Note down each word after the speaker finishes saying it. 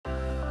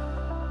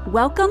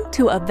Welcome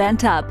to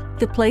Event Up,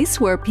 the place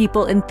where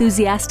people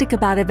enthusiastic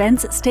about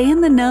events stay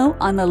in the know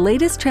on the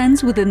latest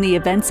trends within the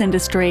events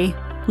industry.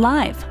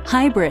 Live,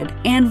 hybrid,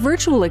 and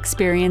virtual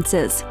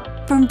experiences.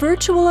 From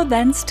virtual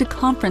events to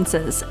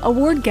conferences,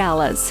 award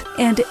galas,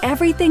 and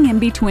everything in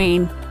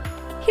between.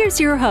 Here's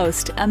your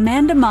host,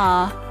 Amanda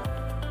Ma.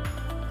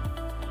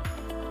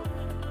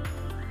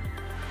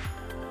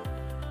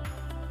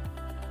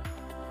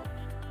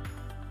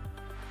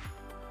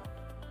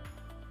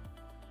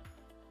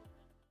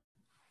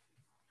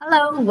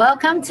 Hello,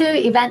 welcome to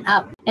Event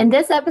Up. In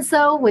this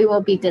episode, we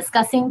will be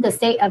discussing the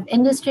state of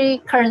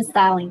industry, current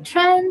styling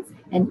trends,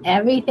 and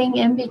everything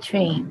in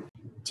between.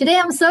 Today,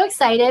 I'm so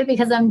excited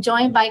because I'm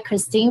joined by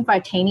Christine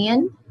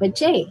Vartanian with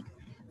Jade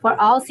for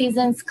All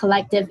Seasons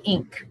Collective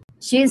Inc.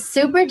 She's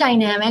super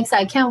dynamic, so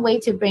I can't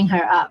wait to bring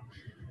her up.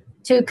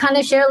 To kind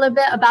of share a little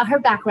bit about her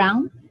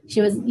background, she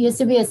used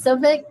to be a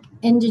civil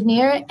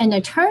engineer and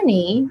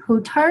attorney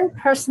who turned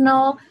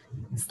personal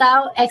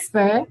style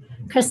expert.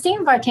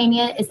 Christine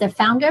Vartanian is the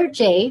founder of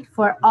Jade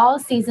for All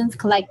Seasons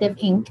Collective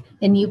Inc.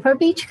 in Newport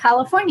Beach,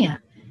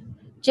 California.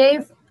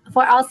 Jade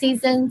for All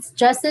Seasons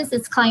dresses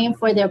its client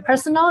for their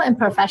personal and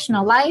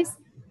professional lives,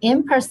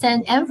 in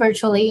person and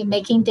virtually,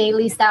 making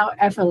daily style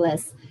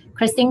effortless.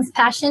 Christine's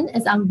passion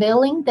is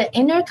unveiling the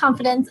inner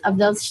confidence of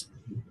those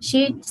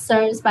she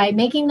serves by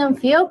making them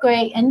feel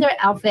great in their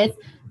outfits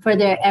for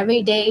their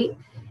everyday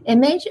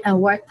image and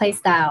workplace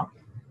style.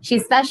 She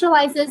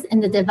specializes in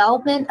the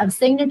development of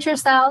signature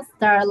styles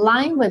that are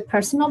aligned with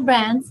personal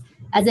brands.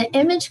 As an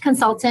image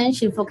consultant,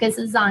 she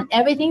focuses on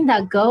everything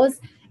that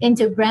goes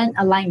into brand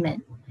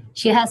alignment.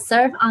 She has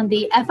served on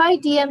the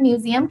FIDM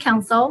Museum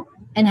Council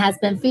and has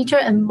been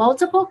featured in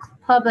multiple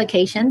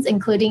publications,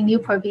 including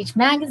Newport Beach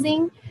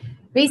Magazine.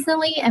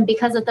 Recently, and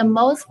because of the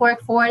most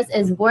workforce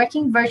is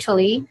working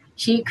virtually,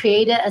 she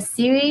created a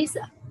series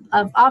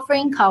of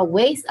offering called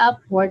Waist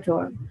Up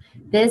Wardrobe.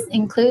 This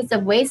includes the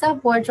Waist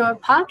Up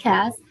Wardrobe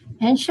podcast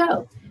and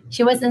show.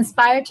 She was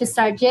inspired to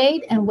start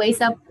Jade and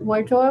Waist Up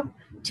Wardrobe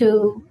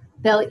to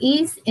build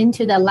ease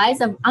into the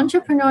lives of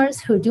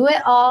entrepreneurs who do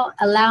it all,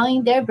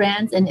 allowing their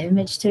brands and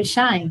image to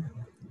shine.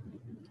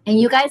 And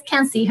you guys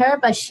can't see her,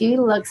 but she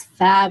looks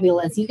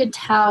fabulous. You could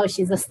tell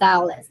she's a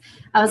stylist.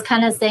 I was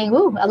kind of saying,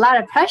 ooh, a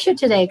lot of pressure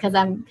today because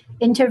I'm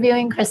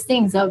interviewing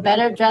Christine, so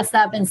better dress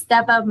up and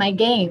step up my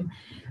game.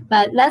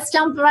 But let's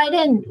jump right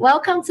in.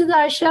 Welcome to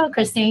our show,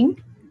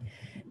 Christine.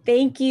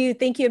 Thank you,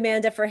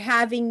 Amanda, for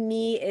having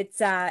me.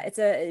 It's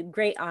a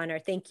great honor.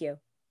 Thank you.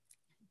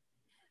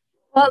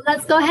 Well,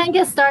 let's go ahead and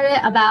get started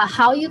about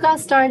how you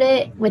got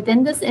started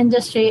within this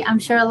industry. I'm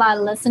sure a lot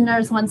of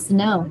listeners wants to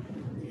know.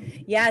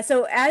 Yeah,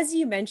 so as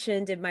you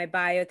mentioned in my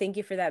bio, thank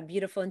you for that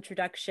beautiful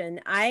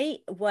introduction. I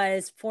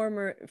was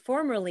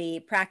formerly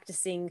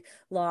practicing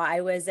law.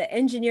 I was an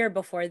engineer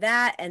before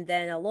that, and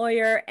then a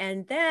lawyer,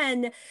 and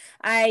then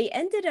I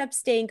ended up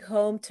staying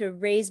home to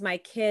raise my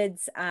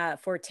kids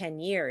for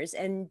 10 years.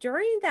 And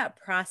during that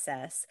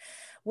process,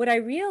 what I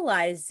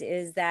realized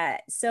is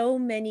that so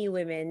many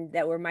women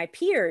that were my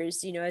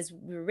peers, as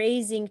we were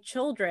raising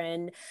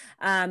children,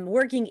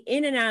 working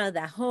in and out of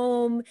the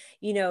home,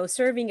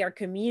 serving our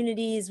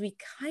communities, we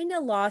kind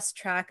of lost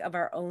track of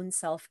our own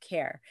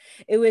self-care.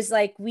 It was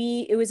like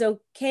it was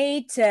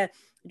okay to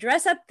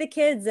dress up the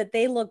kids that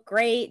they look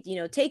great,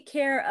 take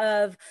care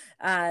of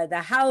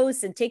the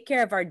house and take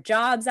care of our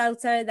jobs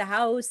outside the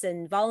house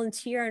and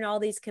volunteer in all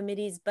these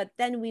committees. But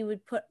then we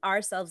would put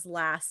ourselves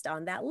last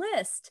on that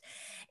list.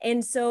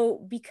 And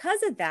so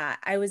because of that,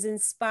 I was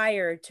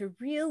inspired to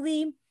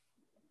really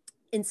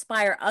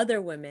inspire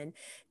other women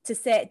to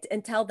say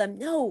and tell them,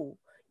 no,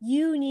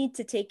 you need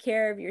to take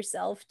care of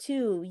yourself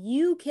too.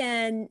 You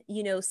can,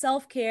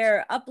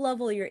 self-care,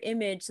 up-level your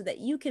image so that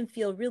you can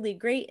feel really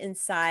great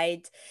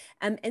inside,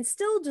 and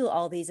still do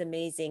all these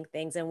amazing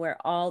things and wear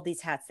all these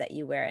hats that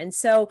you wear. And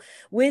so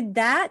with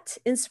that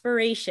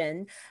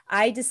inspiration,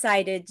 I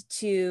decided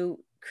to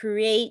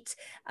create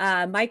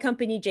my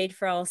company, Jade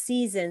for All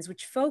Seasons,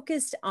 which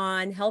focused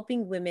on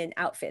helping women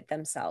outfit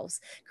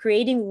themselves,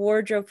 creating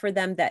wardrobe for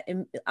them that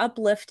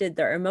uplifted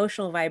their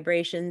emotional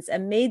vibrations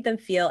and made them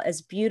feel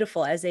as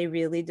beautiful as they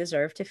really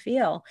deserve to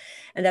feel.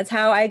 And that's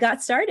how I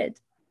got started.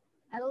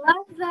 I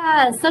love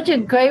that. Such a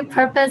great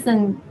purpose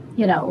and,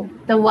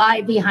 the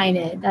why behind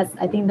it.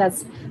 I think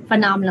that's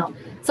phenomenal.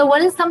 So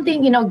what is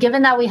something,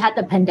 given that we had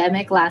the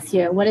pandemic last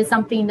year, what is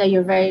something that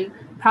you're very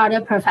proud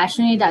of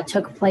professionally that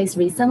took place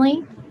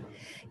recently?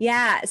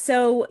 Yeah.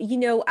 So,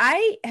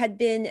 I had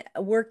been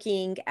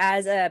working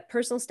as a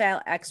personal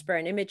style expert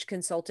and image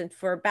consultant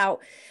for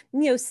about,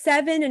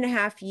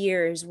 7.5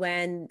 years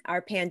when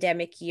our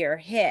pandemic year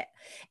hit.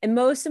 And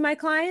most of my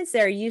clients,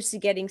 they're used to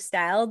getting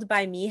styled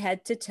by me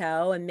head to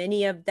toe. And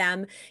many of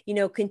them,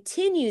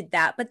 continued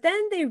that. But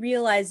then they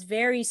realized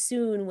very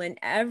soon when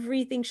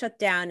everything shut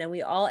down and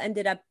we all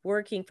ended up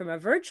working from a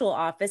virtual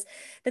office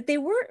that they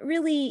weren't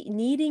really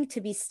needing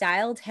to be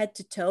styled head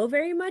to toe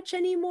very much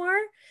anymore.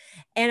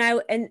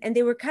 And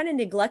they were kind of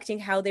neglecting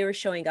how they were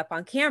showing up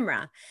on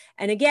camera.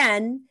 And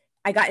again,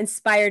 I got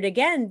inspired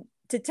again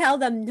to tell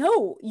them,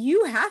 no,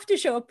 you have to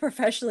show up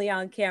professionally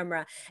on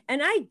camera.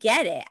 And I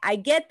get it. I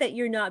get that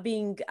you're not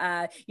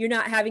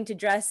having to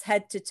dress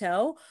head to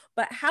toe,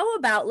 but how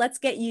about let's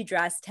get you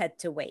dressed head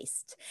to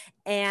waist?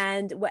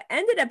 And what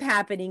ended up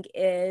happening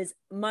is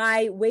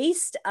my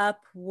Waist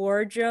Up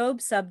Wardrobe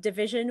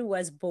subdivision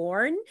was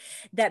born,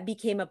 that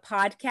became a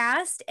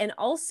podcast, and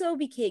also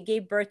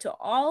gave birth to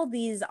all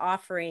these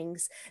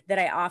offerings that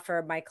I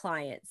offer my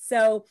clients.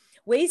 So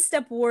Waist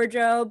Up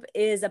Wardrobe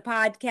is a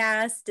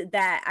podcast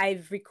that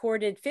I've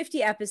recorded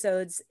 50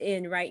 episodes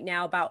in right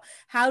now about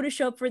how to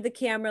show up for the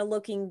camera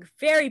looking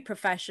very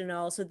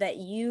professional so that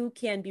you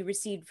can be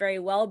received very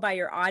well by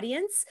your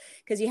audience,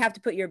 because you have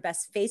to put your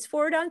best face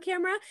forward on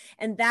camera.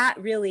 And that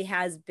really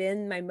has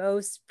been my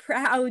most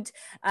proud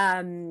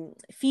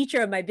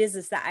feature of my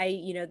business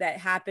that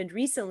happened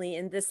recently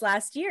in this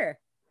last year.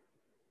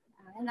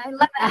 And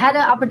I had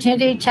an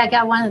opportunity to check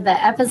out one of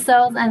the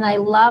episodes, and I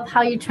love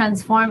how you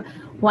transform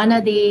one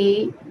of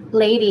the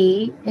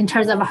lady in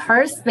terms of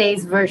her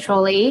space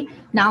virtually,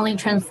 not only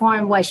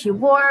transform what she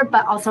wore,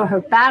 but also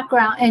her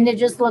background, and it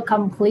just looked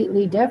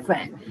completely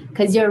different.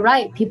 Because you're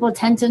right, people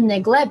tend to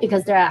neglect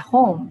because they're at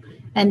home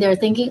and they're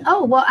thinking,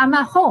 oh, well, I'm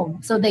at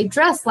home. So they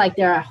dress like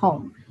they're at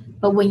home.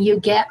 But when you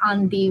get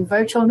on the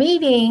virtual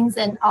meetings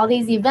and all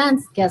these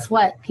events, guess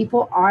what?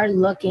 People are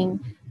looking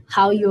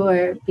how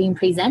you're being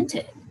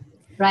presented.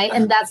 Right.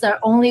 And that's their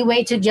only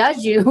way to judge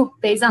you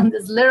based on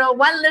this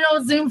one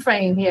little Zoom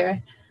frame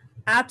here.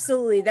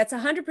 Absolutely. That's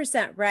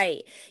 100%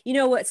 right. You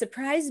know, what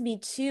surprised me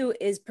too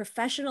is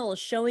professionals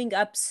showing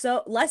up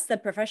so less than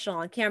professional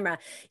on camera.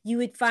 You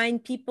would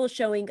find people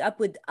showing up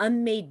with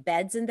unmade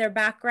beds in their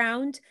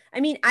background. I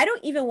mean, I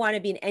don't even want to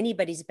be in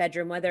anybody's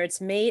bedroom, whether it's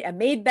a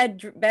made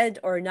bed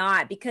or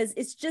not, because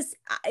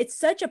it's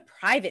such a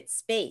private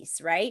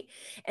space, right?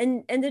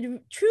 And the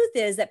truth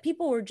is that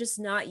people were just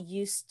not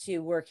used to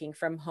working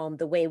from home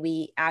the way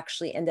we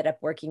actually ended up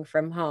working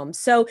from home.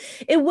 So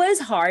it was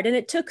hard and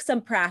it took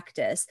some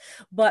practice.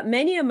 But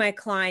many of my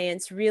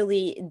clients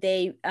really,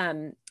 they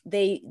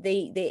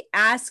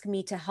ask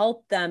me to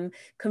help them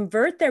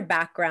convert their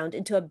background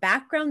into a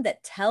background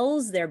that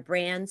tells their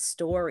brand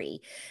story.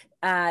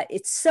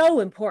 It's so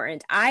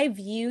important. I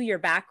view your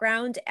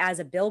background as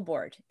a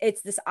billboard.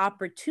 It's this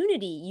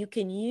opportunity you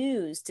can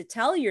use to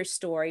tell your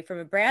story from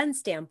a brand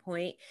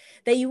standpoint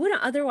that you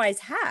wouldn't otherwise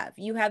have.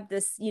 You have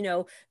this,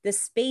 this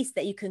space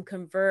that you can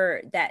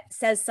convert that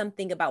says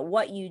something about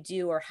what you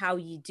do or how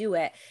you do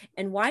it.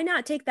 And why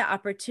not take that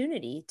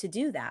opportunity to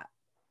do that?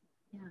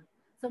 Yeah.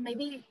 So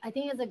maybe I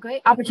think it's a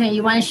great opportunity.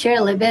 You want to share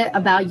a little bit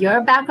about your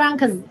background?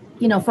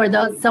 Because, for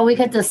those, so we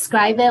could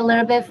describe it a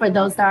little bit for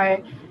those that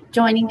are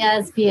joining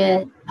us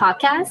via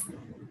podcast?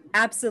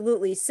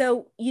 Absolutely.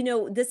 So,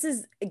 this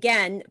is,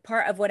 again,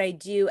 part of what I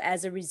do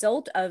as a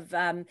result of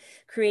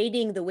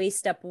creating the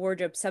Waist Up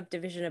Wardrobe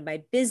subdivision of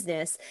my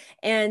business.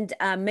 And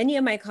many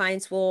of my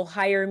clients will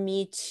hire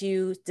me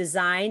to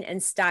design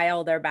and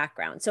style their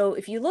background. So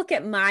if you look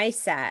at my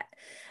set,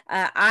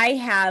 I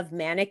have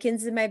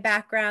mannequins in my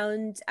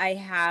background. I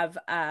have,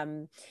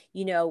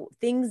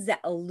 things that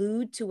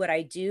allude to what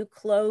I do,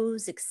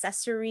 clothes,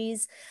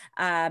 accessories.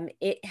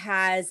 It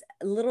has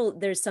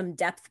there's some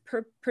depth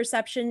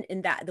perception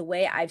in that the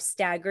way I've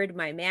staggered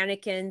my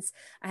mannequins.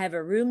 I have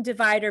a room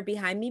divider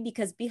behind me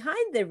because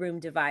behind the room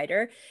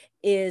divider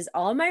is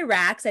all my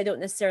racks. I don't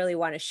necessarily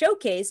want to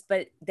showcase,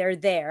 but they're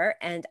there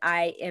and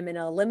I am in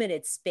a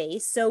limited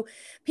space. So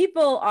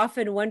people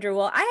often wonder,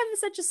 well, I have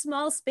such a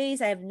small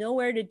space. I have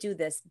nowhere to do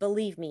this.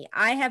 Believe me,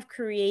 I have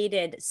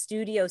created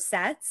studio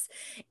sets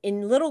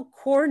in little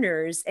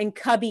corners and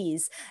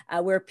cubbies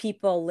where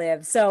people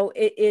live. So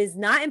it is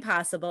not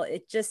impossible.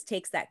 It just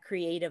takes that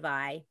creative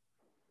eye.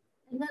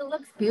 And it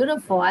looks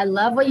beautiful. I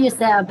love what you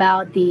said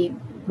about the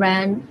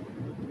brand,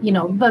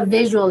 but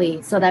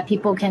visually, so that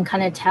people can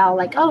kind of tell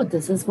like, oh,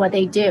 this is what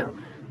they do,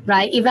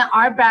 right? Even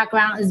our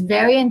background is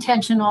very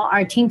intentional.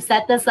 Our team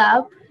set this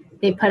up.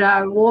 They put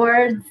our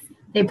awards,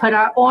 they put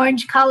our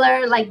orange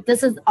color, like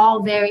this is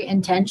all very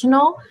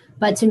intentional,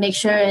 but to make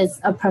sure it's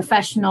a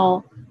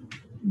professional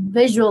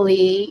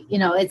visually,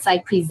 it's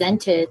like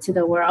presented to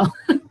the world.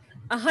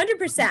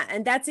 100%.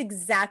 And that's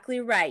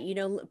exactly right.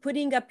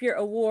 Putting up your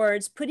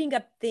awards, putting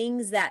up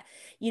things that,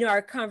 are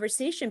a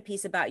conversation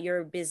piece about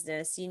your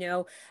business.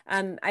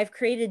 I've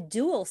created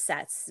dual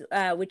sets,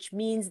 which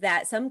means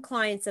that some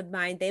clients of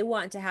mine, they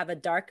want to have a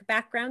dark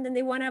background and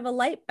they want to have a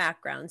light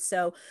background.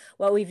 So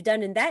what we've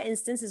done in that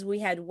instance is we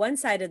had one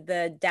side of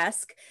the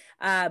desk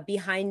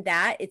behind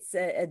that, it's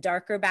a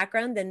darker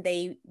background. Then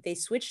they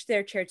switched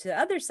their chair to the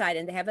other side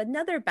and they have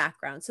another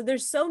background. So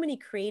there's so many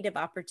creative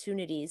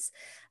opportunities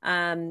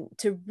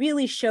to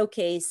really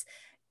showcase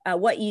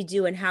what you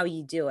do and how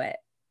you do it.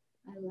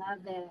 I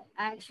love it.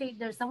 Actually,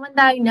 there's someone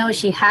that I know,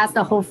 she has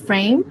the whole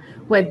frame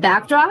with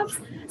backdrops.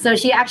 So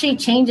she actually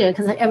changed it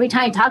because every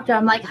time I talk to her,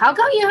 I'm like, how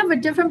come you have a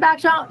different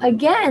backdrop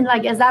again?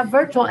 Like, is that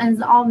virtual? And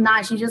it's all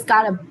not. She just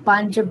got a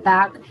bunch of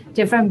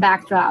different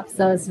backdrops.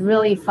 So it's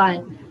really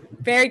fun.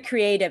 Very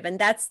creative. And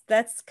that's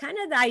kind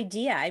of the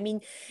idea. I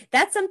mean,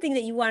 that's something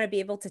that you want to be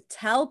able to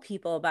tell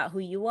people about who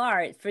you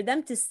are. For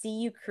them to see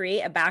you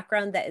create a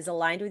background that is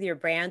aligned with your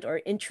brand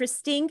or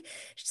interesting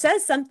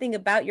says something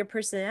about your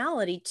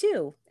personality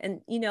too.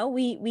 And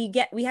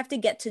we have to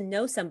get to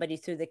know somebody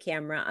through the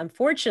camera.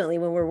 Unfortunately,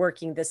 when we're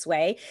working this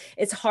way,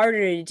 it's harder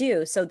to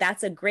do. So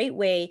that's a great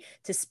way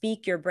to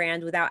speak your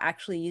brand without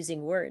actually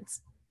using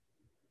words.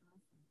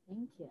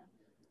 Thank you.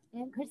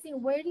 And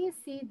Christine, where do you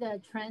see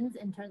the trends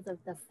in terms of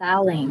the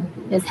styling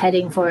is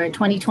heading for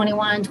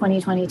 2021,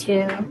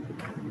 2022?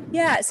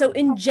 Yeah. So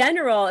in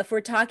general, if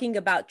we're talking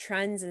about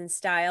trends and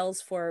styles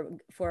for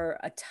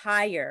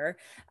attire,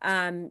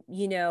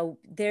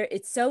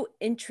 it's so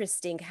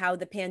interesting how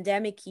the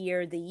pandemic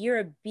year, the year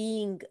of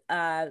being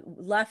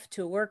left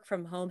to work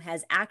from home,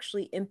 has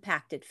actually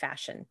impacted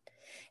fashion.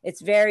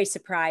 It's very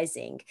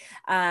surprising.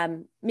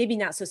 Maybe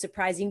not so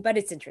surprising, but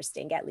it's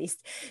interesting at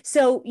least.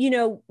 So,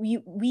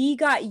 we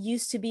got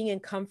used to being in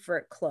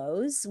comfort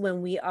clothes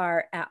when we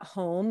are at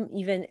home,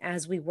 even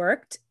as we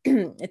worked.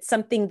 It's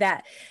something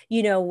that,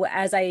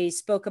 as I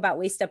spoke about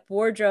waist up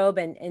wardrobe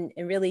and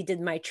really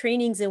did my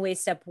trainings in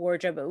waist up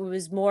wardrobe, it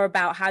was more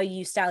about how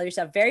you style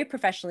yourself very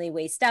professionally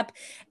waist up,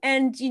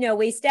 and,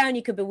 waist down,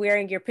 you could be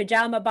wearing your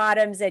pajama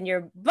bottoms and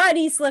your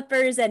bunny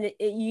slippers, and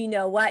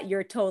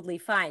you're totally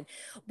fine.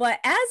 But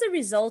as a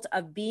result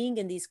of being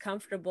in these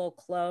comfortable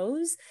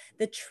clothes,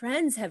 the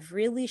trends have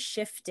really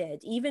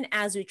shifted. Even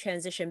as we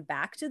transition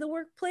back to the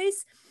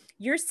workplace,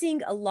 you're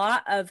seeing a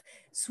lot of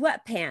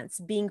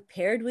sweatpants being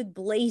paired with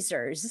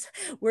blazers.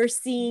 We're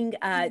seeing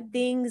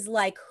things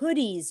like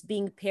hoodies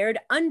being paired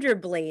under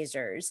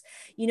blazers.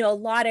 A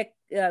lot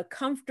of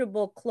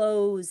comfortable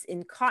clothes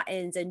in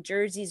cottons and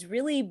jerseys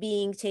really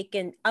being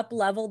taken up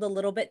leveled a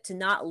little bit to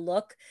not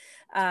look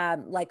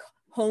like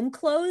home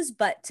clothes,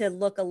 but to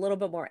look a little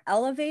bit more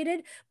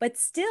elevated. But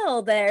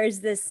still, there's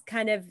this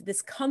kind of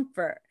this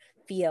comfort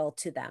feel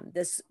to them,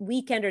 this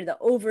weekend or the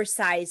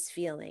oversized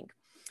feeling.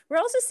 We're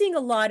also seeing a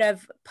lot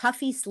of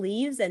puffy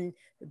sleeves and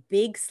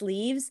big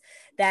sleeves.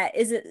 That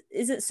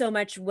isn't so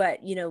much what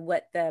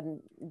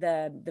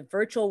the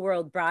virtual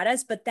world brought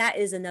us, but that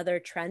is another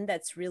trend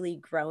that's really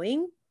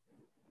growing.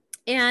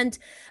 And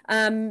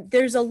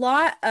there's a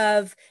lot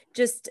of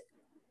just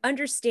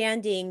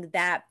understanding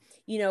that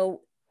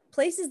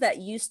workplaces that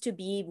used to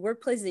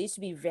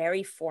be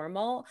very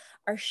formal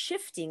are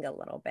shifting a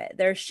little bit.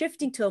 They're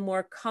shifting to a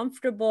more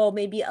comfortable,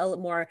 maybe a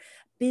more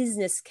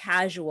business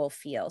casual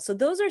feel. So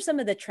those are some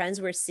of the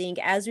trends we're seeing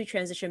as we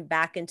transition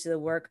back into the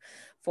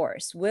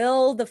workforce.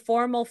 Will the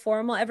formal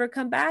ever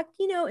come back?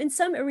 In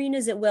some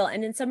arenas it will,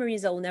 and in some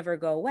arenas it will never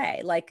go away.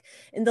 Like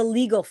in the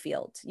legal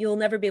field, you'll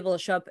never be able to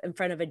show up in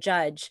front of a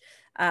judge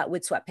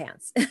with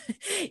sweatpants,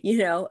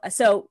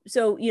 so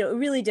it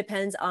really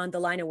depends on the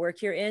line of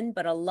work you're in,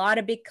 but a lot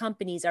of big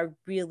companies are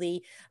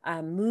really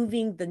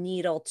moving the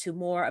needle to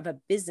more of a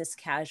business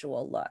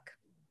casual look.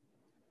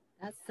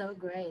 That's so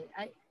great.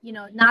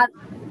 Not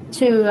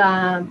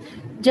to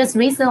just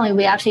recently,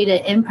 we actually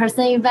did an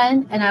in-person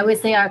event, and I would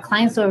say our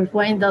clients were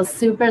wearing those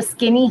super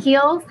skinny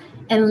heels.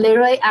 And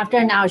literally after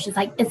an hour, she's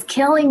like, it's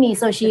killing me.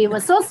 So she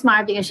was so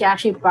smart because she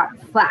actually brought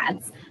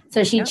flats.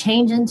 So she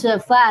changed into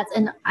flats.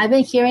 And I've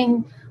been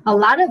hearing a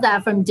lot of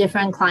that from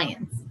different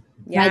clients.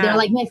 Yeah. Right? They're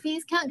like, my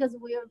feet count because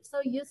we are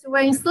so used to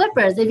wearing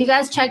slippers. If you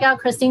guys check out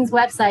Christine's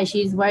website,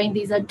 she's wearing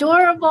these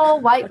adorable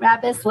white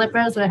rabbit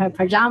slippers with her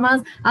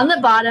pajamas on the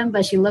bottom,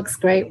 but she looks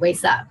great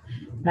waist up,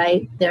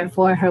 right?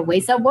 Therefore, her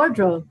waist up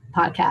wardrobe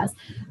podcast.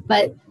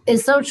 But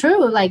it's so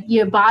true. Like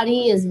your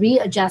body is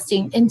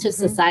readjusting into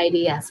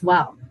society as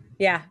well.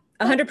 Yeah,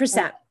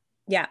 100%.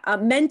 Yeah,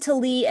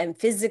 mentally and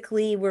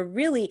physically, it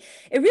really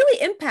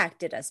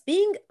impacted us.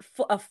 Being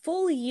a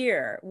full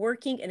year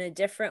working in a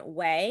different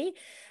way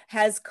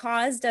has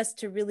caused us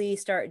to really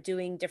start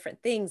doing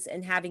different things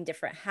and having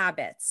different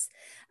habits.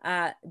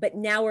 But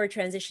now we're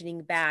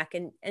transitioning back.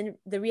 And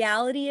the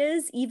reality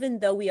is, even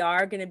though we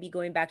are going to be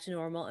going back to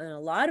normal in a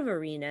lot of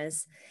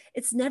arenas,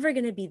 it's never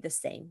going to be the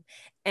same.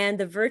 And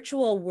the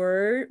virtual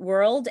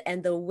world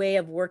and the way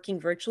of working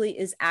virtually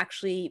is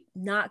actually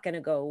not going to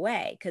go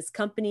away, because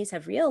companies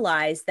have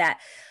realized that,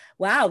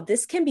 wow,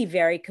 this can be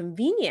very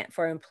convenient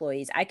for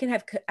employees. I can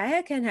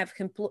have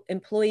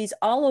employees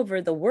all over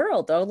the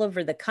world, all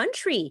over the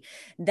country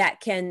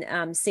that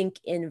can sync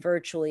in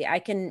virtually. I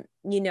can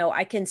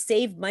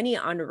save money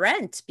on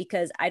rent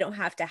because I don't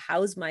have to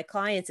house my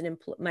clients and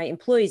my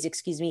employees,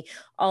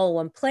 all in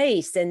one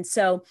place. And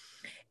so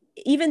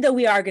even though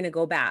we are going to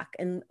go back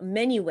in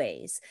many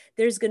ways,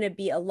 there's going to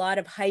be a lot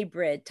of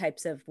hybrid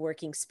types of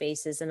working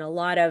spaces and a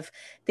lot of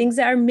things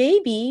that are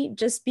maybe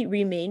just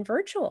remain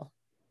virtual.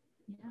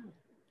 Yeah,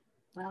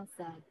 well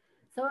said.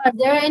 So are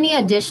there any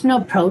additional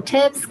pro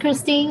tips,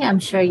 Christine? I'm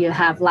sure you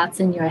have lots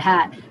in your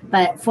hat,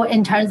 but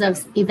in terms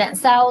of event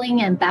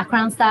styling and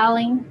background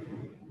styling?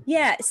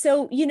 Yeah.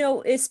 So,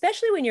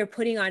 especially when you're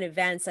putting on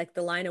events like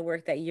the line of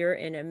work that you're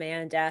in,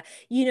 Amanda,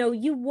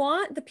 you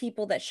want the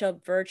people that show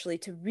up virtually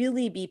to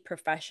really be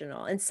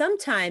professional. And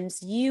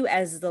sometimes you,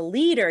 as the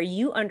leader,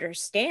 you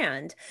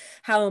understand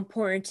how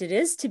important it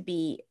is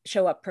to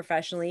show up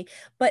professionally.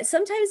 But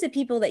sometimes the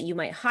people that you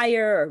might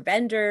hire or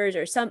vendors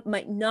or some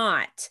might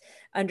not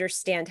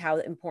understand how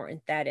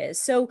important that is.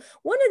 So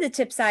one of the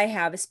tips I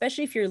have,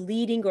 especially if you're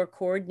leading or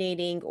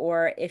coordinating,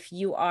 or if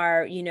you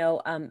are,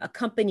 a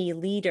company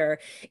leader,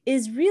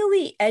 is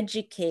really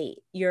educate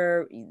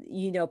your,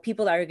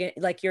 people that are going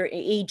like your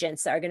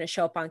agents that are going to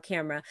show up on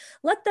camera.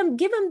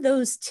 Give them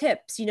those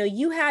tips.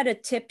 You had a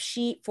tip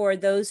sheet for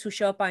those who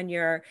show up on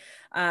your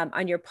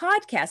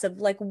podcast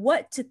of like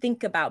what to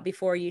think about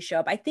before you show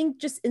up. I think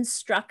just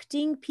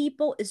instructing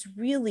people is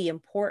really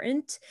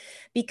important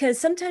because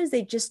sometimes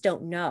they just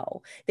don't know.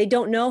 They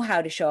don't know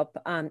how to show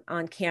up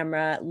on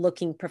camera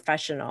looking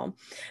professional.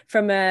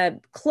 From a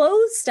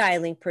clothes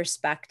styling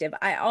perspective,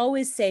 I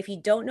always say if you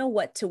don't know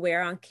what to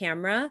wear on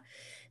camera,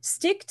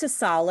 stick to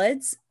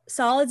solids.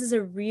 Solids is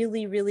a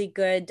really, really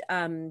good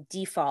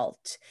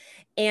default.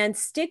 And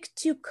stick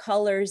to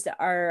colors that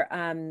are,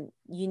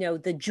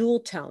 the jewel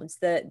tones,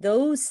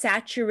 those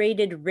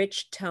saturated,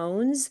 rich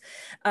tones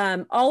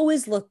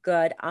always look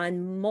good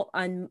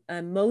on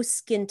most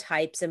skin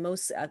types and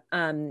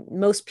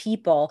most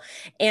people,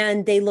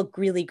 and they look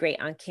really great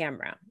on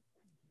camera.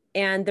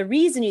 And the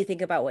reason you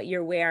think about what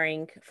you're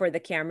wearing for the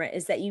camera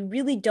is that you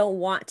really don't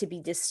want to be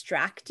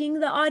distracting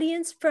the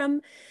audience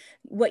from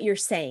what you're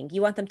saying.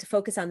 You want them to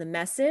focus on the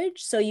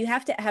message. So you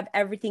have to have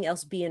everything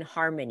else be in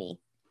harmony.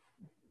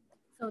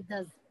 So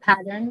does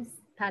patterns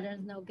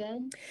no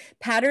good?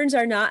 Patterns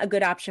are not a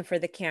good option for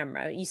the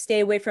camera. You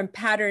stay away from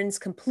patterns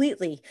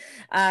completely.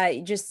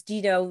 Just,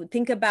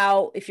 think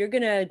about if you're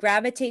going to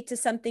gravitate to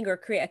something or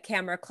create a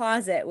camera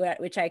closet,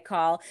 which I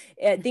call,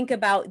 think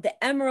about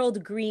the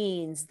emerald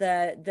greens,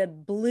 the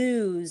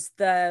blues,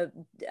 the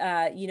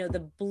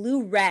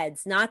blue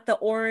reds, not the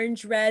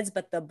orange reds,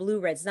 but the blue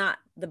reds, not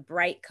the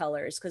bright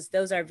colors, because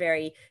those are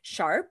very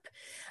sharp.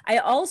 I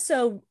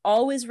also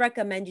always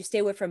recommend you stay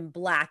away from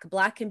black.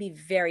 Black can be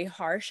very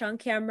harsh on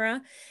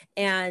camera,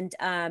 and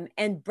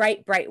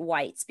bright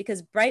whites,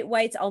 because bright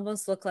whites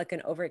almost look like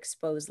an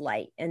overexposed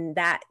light, and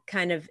that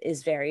kind of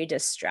is very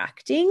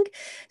distracting.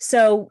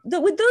 So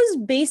with those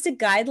basic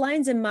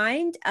guidelines in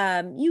mind,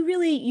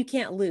 you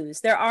can't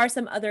lose. There are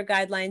some other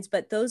guidelines,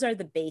 but those are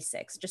the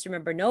basics. Just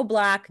remember, no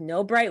black,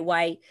 no bright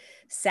white,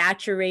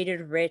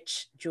 saturated,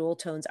 rich jewel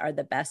tones are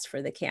the best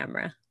for the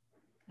camera.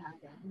 Got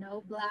it.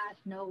 No black,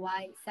 no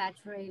white,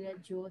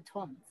 saturated jewel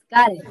tones.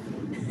 Got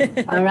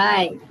it. All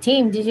right.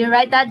 Team, did you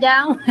write that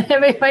down?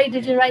 Everybody,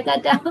 did you write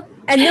that down?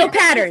 And no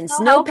patterns.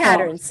 No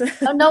patterns.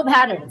 Oh, no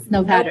patterns.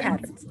 No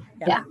patterns.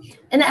 Yeah.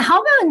 And then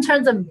how about in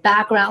terms of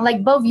background?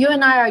 Like both you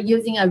and I are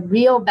using a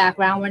real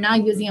background. We're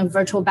not using a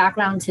virtual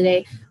background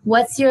today.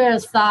 What's your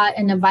thought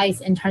and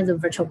advice in terms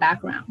of virtual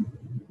background?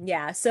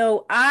 Yeah,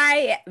 so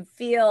I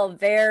feel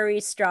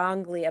very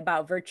strongly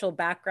about virtual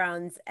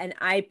backgrounds, and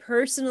I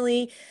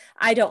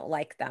don't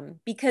like them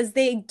because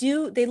they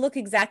look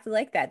exactly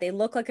like that. They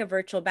look like a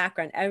virtual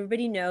background.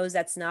 Everybody knows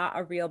that's not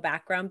a real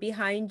background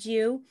behind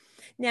you.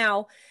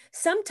 Now,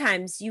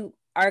 sometimes you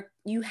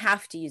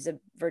have to use a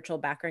virtual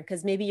background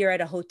because maybe you're at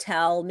a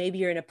hotel, maybe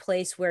you're in a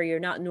place where you're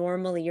not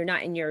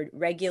in your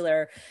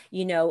regular,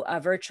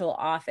 virtual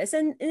office.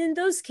 And in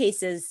those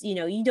cases,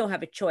 you don't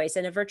have a choice,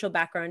 and a virtual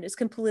background is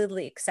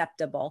completely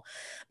acceptable.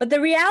 But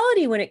the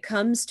reality when it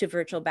comes to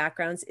virtual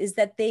backgrounds is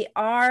that they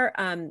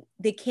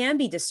can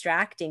be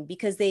distracting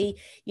because they,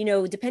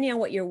 depending on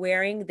what you're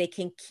wearing, they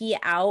can key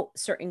out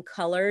certain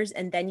colors,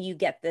 and then you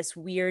get this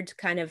weird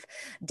kind of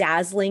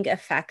dazzling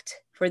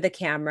effect for the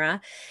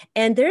camera.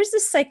 And there's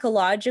this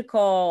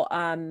psychological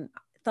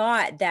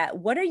thought that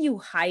what are you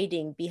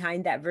hiding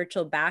behind that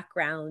virtual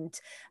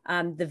background?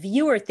 The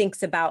viewer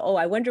thinks about,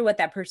 I wonder what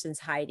that person's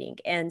hiding.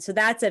 And so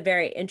that's a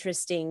very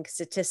interesting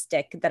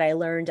statistic that I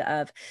learned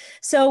of.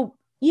 So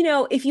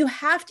if you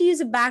have to use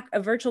a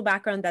virtual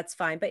background, that's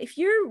fine. But if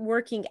you're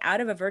working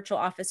out of a virtual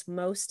office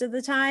most of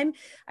the time,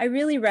 I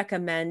really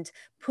recommend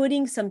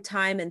putting some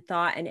time and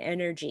thought and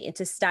energy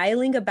into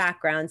styling a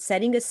background,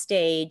 setting a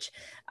stage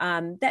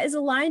that is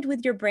aligned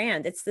with your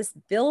brand. It's this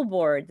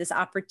billboard, this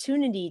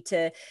opportunity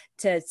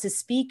to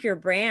speak your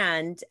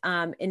brand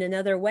in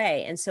another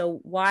way. And so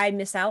why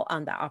miss out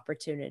on that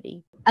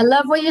opportunity? I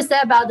love what you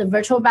said about the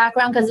virtual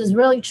background because it's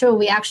really true.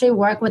 We actually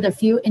work with a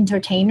few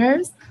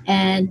entertainers,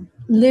 and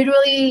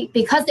literally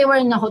because they were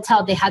in the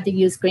hotel, they had to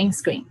use green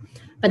screen.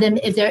 But then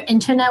if their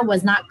internet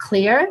was not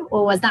clear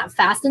or was not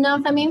fast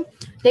enough,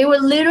 they were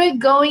literally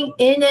going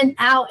in and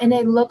out, and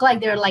it looked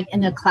like they're like in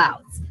the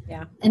clouds.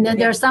 Yeah. And then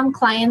there are some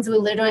clients we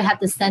literally have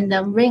to send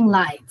them ring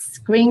lights,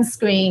 green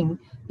screen,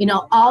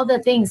 all the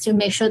things to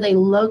make sure they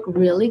look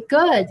really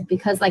good.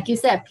 Because like you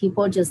said,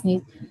 people just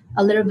need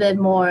a little bit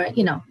more,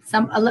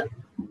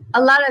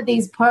 a lot of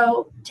these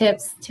pro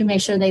tips to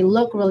make sure they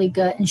look really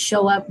good and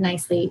show up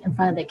nicely in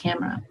front of the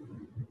camera.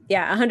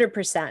 Yeah,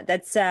 100%.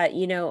 That's,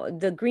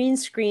 the green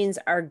screens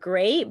are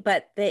great,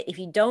 but if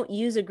you don't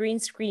use a green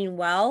screen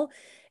well,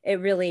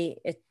 it really,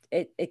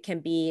 it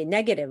can be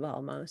negative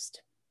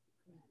almost.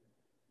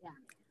 Yeah.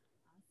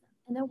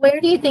 And then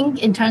where do you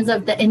think in terms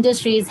of the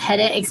industry is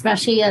headed,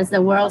 especially as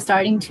the world's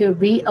starting to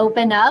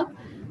reopen up?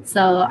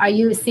 So are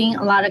you seeing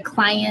a lot of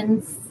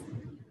clients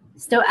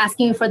still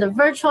asking you for the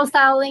virtual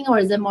styling, or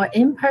is it more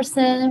in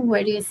person?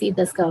 Where do you see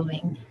this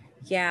going?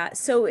 Yeah.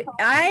 So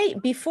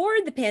before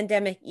the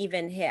pandemic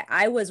even hit,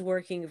 I was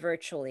working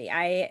virtually.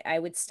 I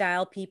would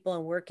style people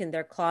and work in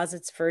their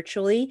closets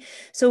virtually.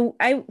 So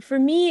for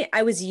me,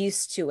 I was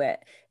used to it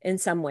in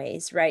some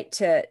ways, right?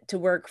 To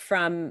work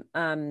from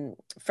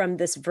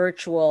this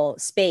virtual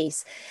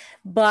space.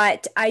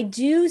 But I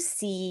do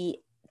see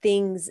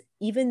things,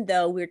 even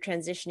though we're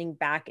transitioning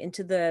back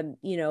into the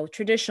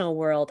traditional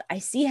world, I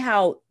see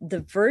how the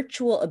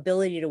virtual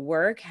ability to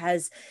work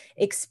has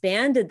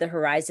expanded the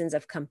horizons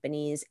of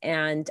companies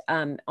and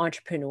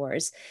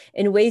entrepreneurs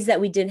in ways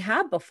that we didn't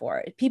have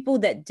before. People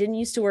that didn't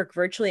used to work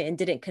virtually and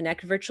didn't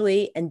connect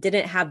virtually and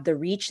didn't have the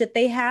reach that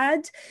they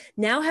had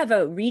now have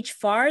a reach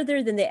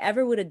farther than they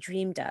ever would have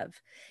dreamed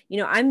of.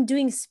 I'm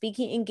doing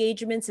speaking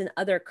engagements in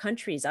other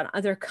countries on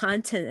other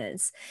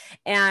continents,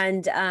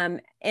 and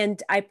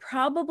I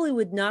probably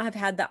would not have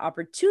had the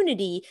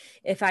opportunity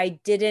if I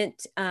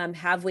didn't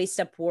have Waist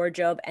Up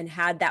Wardrobe and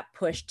had that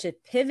push to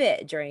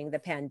pivot during the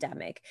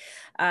pandemic.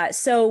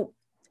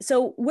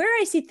 So where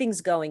I see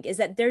things going is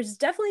that there's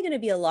definitely going to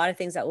be a lot of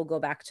things that will go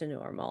back to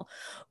normal,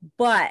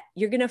 but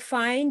you're going to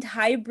find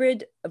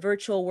hybrid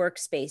virtual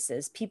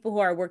workspaces, people who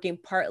are working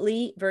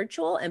partly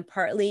virtual and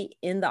partly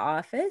in the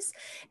office.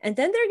 And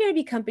then there are going to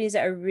be companies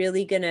that are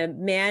really going to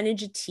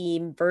manage a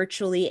team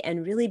virtually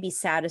and really be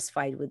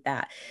satisfied with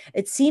that.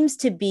 It seems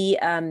to be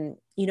a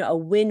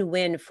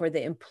win-win for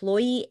the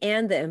employee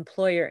and the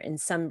employer in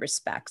some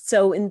respects.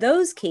 So in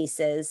those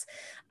cases,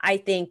 I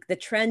think the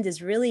trend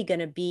is really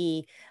going to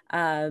be,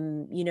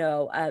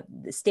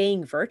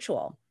 staying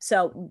virtual.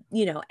 So,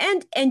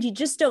 and you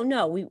just don't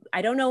know.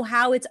 I don't know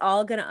how it's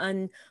all going to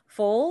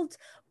unfold,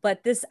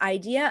 but this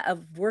idea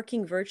of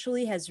working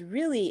virtually has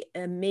really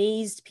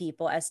amazed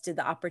people as to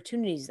the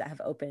opportunities that have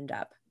opened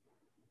up.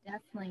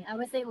 Definitely. I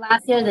would say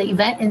last year, the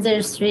event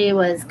industry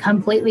was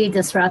completely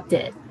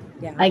disrupted.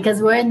 Yeah.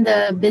 Because we're in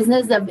the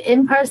business of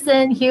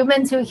in-person,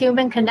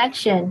 human-to-human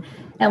connection.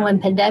 And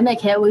when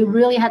pandemic hit, we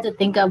really had to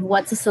think of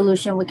what's a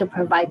solution we could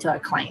provide to our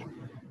client.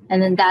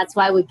 And then that's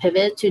why we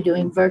pivoted to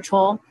doing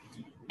virtual.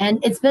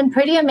 And it's been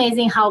pretty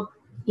amazing how,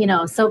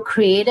 so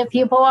creative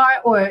people are,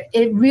 or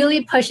it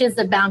really pushes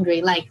the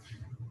boundary.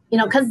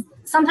 Because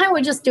sometimes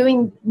we're just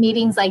doing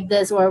meetings like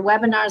this or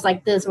webinars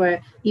like this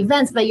or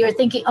events, but you're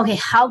thinking, okay,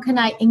 how can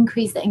I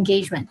increase the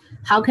engagement?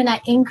 How can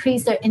I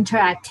increase their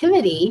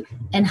interactivity?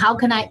 And how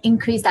can I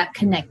increase that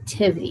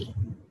connectivity?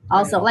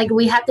 Also,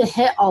 we have to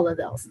hit all of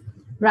those,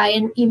 right?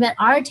 And even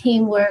our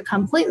team, we're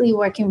completely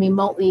working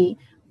remotely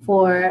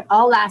for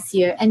all last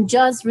year. And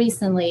just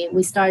recently,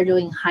 we started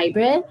doing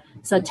hybrid.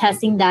 So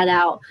testing that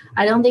out.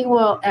 I don't think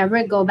we'll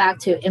ever go back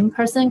to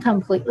in-person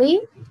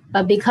completely.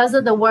 But because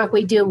of the work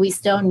we do, we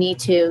still need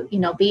to,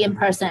 be in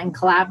person and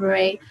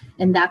collaborate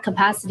in that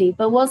capacity.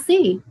 But we'll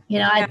see.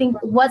 I think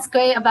what's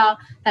great about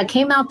that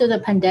came out through the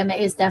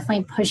pandemic is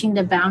definitely pushing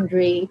the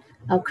boundary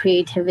of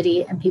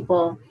creativity and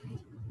people.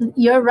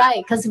 You're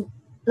right, because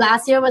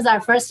last year was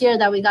our first year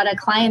that we got a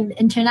client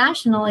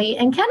internationally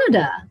in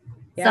Canada.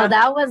 Yeah. So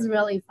that was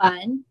really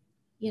fun,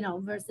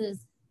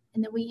 versus,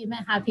 and then we even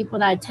had people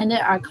that attended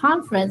our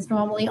conference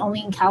normally only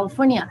in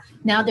California.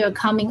 Now they're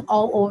coming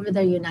all over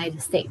the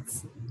United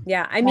States.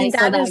 Yeah, I mean,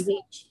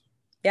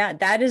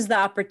 that is the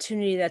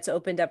opportunity that's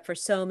opened up for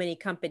so many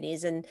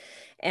companies.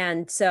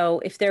 And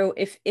so if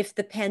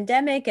the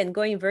pandemic and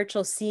going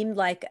virtual seemed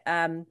like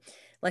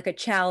a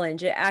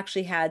challenge, it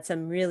actually had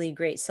some really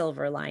great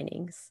silver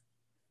linings.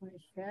 For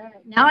sure.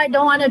 Now I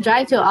don't want to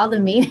drive to all the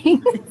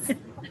meetings.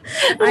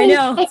 I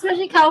know.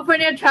 Especially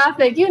California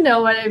traffic. You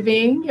know what I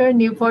mean. You're in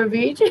Newport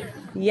Beach.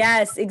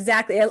 Yes,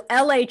 exactly.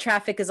 LA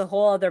traffic is a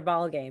whole other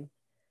ballgame.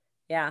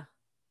 Yeah.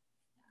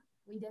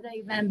 We did an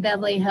event in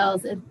Beverly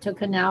Hills. It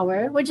took an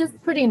hour, which is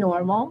pretty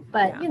normal.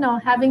 But,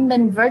 having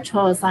been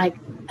virtual, it's like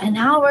an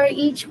hour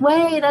each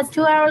way. That's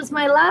 2 hours of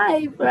my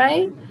life,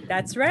 right?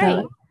 That's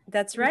right.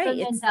 That's right.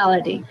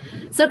 Mentality.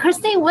 So,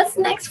 Christine, what's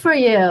next for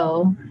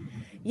you?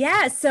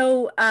 Yeah,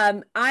 so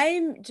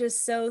I'm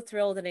just so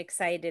thrilled and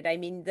excited. I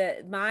mean,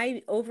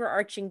 my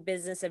overarching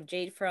business of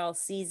Jade for All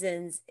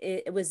Seasons,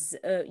 it was,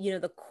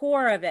 the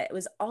core of it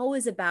was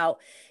always about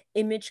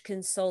image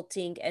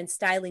consulting and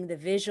styling the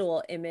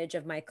visual image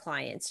of my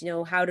clients.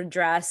 How to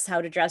dress for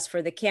how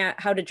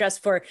to dress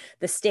for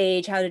the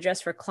stage, how to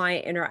dress for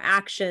client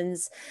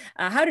interactions,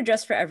 how to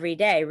dress for every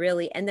day,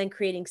 really, and then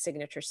creating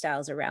signature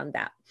styles around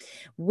that.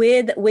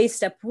 With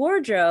Waist Up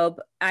Wardrobe,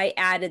 I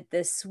added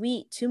this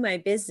suite to my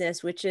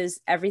business, which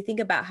is everything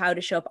about how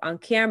to show up on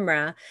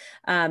camera,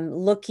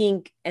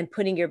 looking and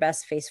putting your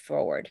best face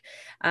forward,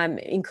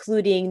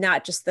 including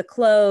not just the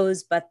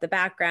clothes, but the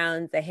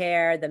background, the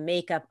hair, the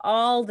makeup,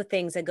 all the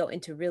things that go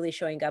into really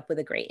showing up with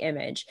a great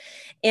image.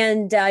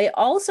 And I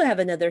also have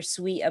another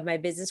suite of my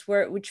business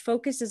which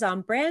focuses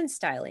on brand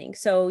styling.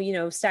 So,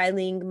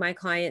 styling my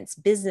clients'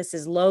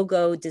 businesses,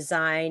 logo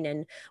design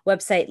and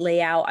website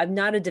layout. I'm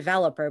not a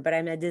developer, but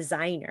I'm a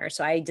designer.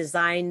 So I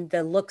design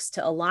the looks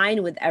to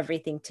align with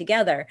everything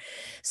together.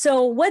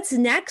 So what's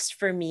next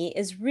for me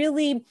is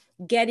really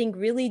getting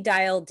really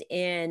dialed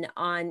in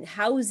on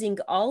housing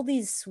all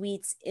these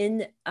suites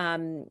in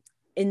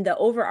the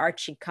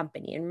overarching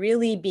company, and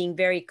really being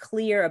very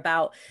clear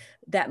about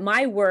that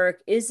my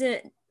work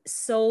isn't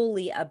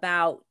solely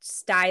about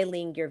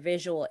styling your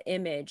visual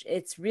image.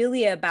 It's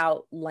really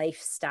about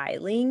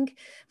lifestyling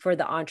for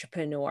the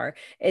entrepreneur.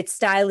 It's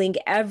styling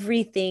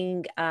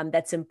everything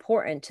that's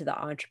important to the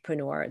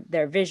entrepreneur,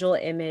 their visual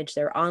image,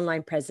 their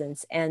online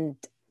presence, and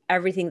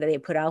everything that they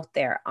put out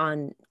there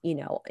on,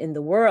 in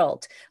the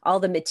world, all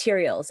the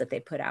materials that they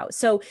put out.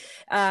 So,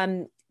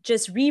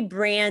 just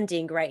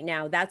rebranding right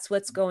now. That's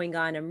what's going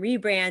on. I'm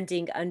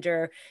rebranding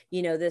under,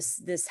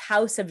 this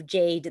house of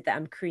Jade that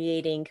I'm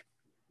creating,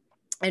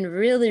 and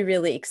really,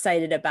 really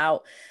excited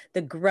about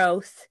the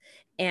growth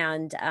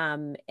and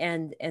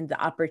the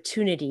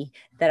opportunity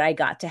that I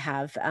got to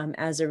have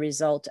as a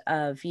result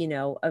of,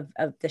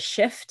 of the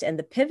shift and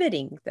the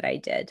pivoting that I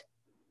did.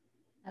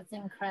 That's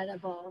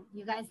incredible.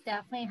 You guys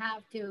definitely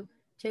have to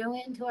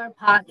tune into our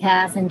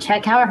podcast and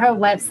check out her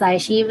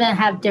website. She even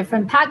have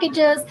different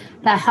packages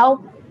that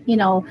help,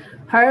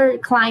 her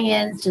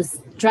clients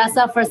just dress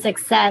up for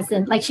success.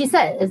 And like she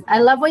said, I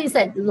love what you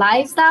said,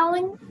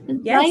 lifestyling,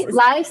 yes. Right?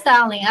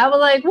 Lifestyling. I was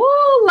like,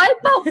 whoa, light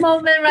bulb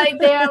moment right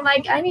there. I'm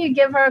like, I need to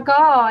give her a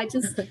call. I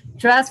just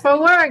dress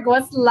for work.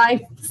 What's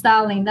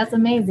lifestyling? That's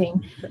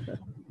amazing.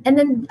 And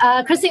then,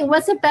 Christine,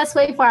 what's the best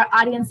way for our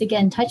audience to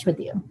get in touch with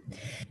you?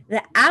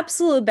 The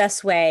absolute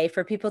best way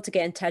for people to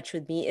get in touch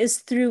with me is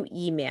through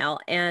email.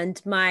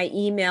 And my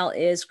email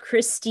is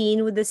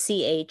Christine with a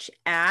CH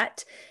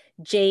at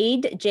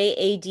Jade,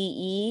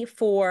 Jade,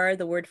 for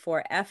the word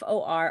for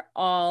FOR,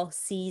 all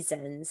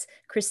seasons.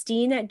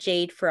 Christine at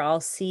Jade for all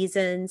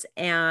seasons.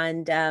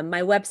 And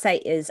my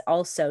website is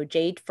also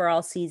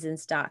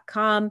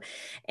jadeforallseasons.com.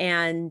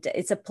 And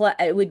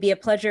it would be a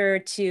pleasure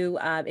to,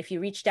 if you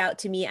reached out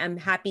to me, I'm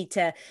happy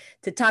to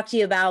talk to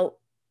you about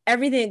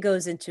everything that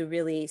goes into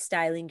really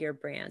styling your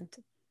brand.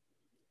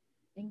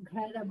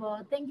 Incredible.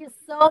 Thank you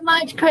so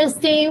much,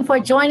 Christine, for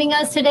joining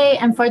us today.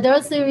 And for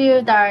those of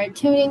you that are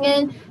tuning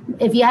in,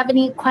 if you have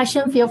any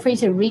questions, feel free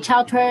to reach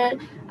out to her.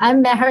 I've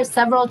met her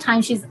several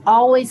times. She's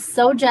always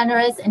so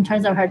generous in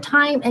terms of her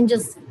time and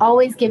just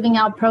always giving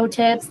out pro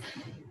tips.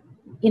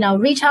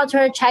 Reach out to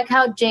her, check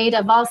out Jade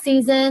of All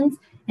Seasons.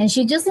 And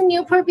she's just in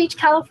Newport Beach,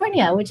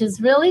 California, which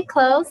is really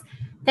close.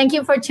 Thank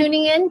you for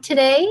tuning in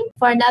today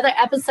for another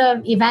episode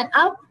of Event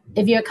Up.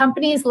 If your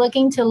company is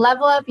looking to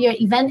level up your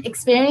event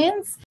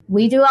experience,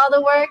 we do all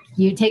the work.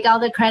 You take all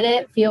the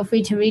credit. Feel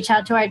free to reach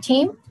out to our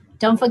team.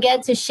 Don't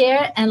forget to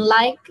share and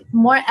like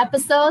more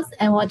episodes,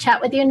 and we'll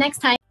chat with you next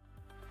time.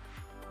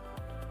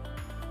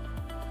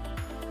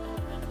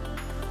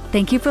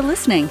 Thank you for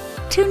listening.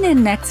 Tune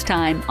in next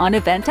time on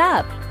Event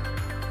Up.